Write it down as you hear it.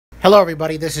Hello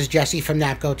everybody, this is Jesse from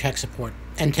NAPCO Tech Support,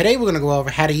 and today we're going to go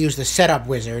over how to use the setup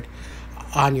wizard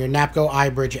on your NAPCO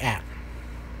iBridge app.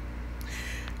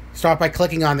 Start by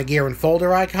clicking on the gear and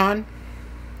folder icon.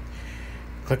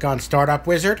 Click on Startup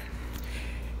Wizard.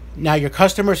 Now your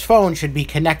customer's phone should be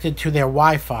connected to their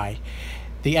Wi-Fi.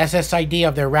 The SSID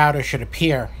of their router should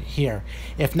appear here.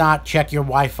 If not, check your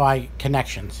Wi-Fi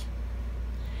connections.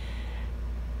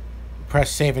 Press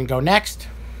Save and go Next.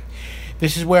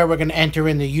 This is where we're going to enter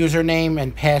in the username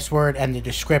and password and the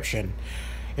description.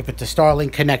 If it's a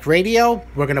Starlink Connect radio,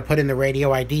 we're going to put in the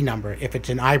radio ID number. If it's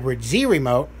an iBridge Z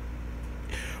remote,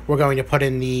 we're going to put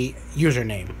in the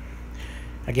username.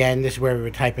 Again, this is where we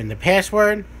would type in the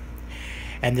password.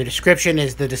 And the description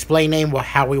is the display name,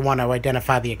 how we want to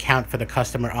identify the account for the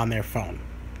customer on their phone.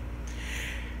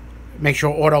 Make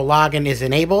sure auto login is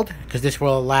enabled, because this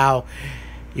will allow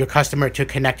your customer to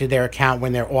connect to their account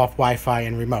when they're off Wi-Fi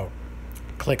and remote.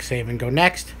 Click Save and go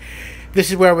Next.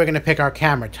 This is where we're going to pick our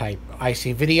camera type.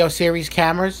 IC Video Series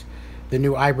cameras, the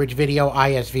new iBridge Video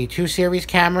ISV2 series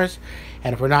cameras,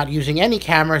 and if we're not using any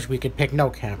cameras, we could pick no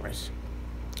cameras.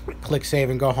 Click Save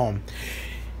and go home.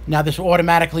 Now this will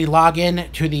automatically log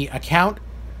in to the account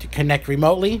to connect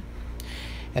remotely,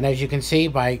 and as you can see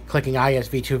by clicking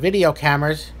ISV2 video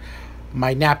cameras,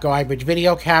 my NAPCO iBridge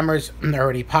video cameras are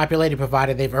already populated,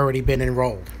 provided they've already been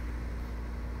enrolled.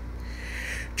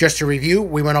 Just to review,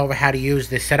 we went over how to use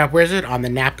the setup wizard on the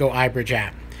NAPCO iBridge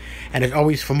app. And as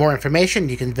always, for more information,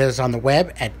 you can visit us on the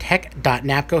web at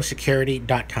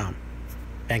tech.napcosecurity.com.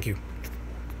 Thank you.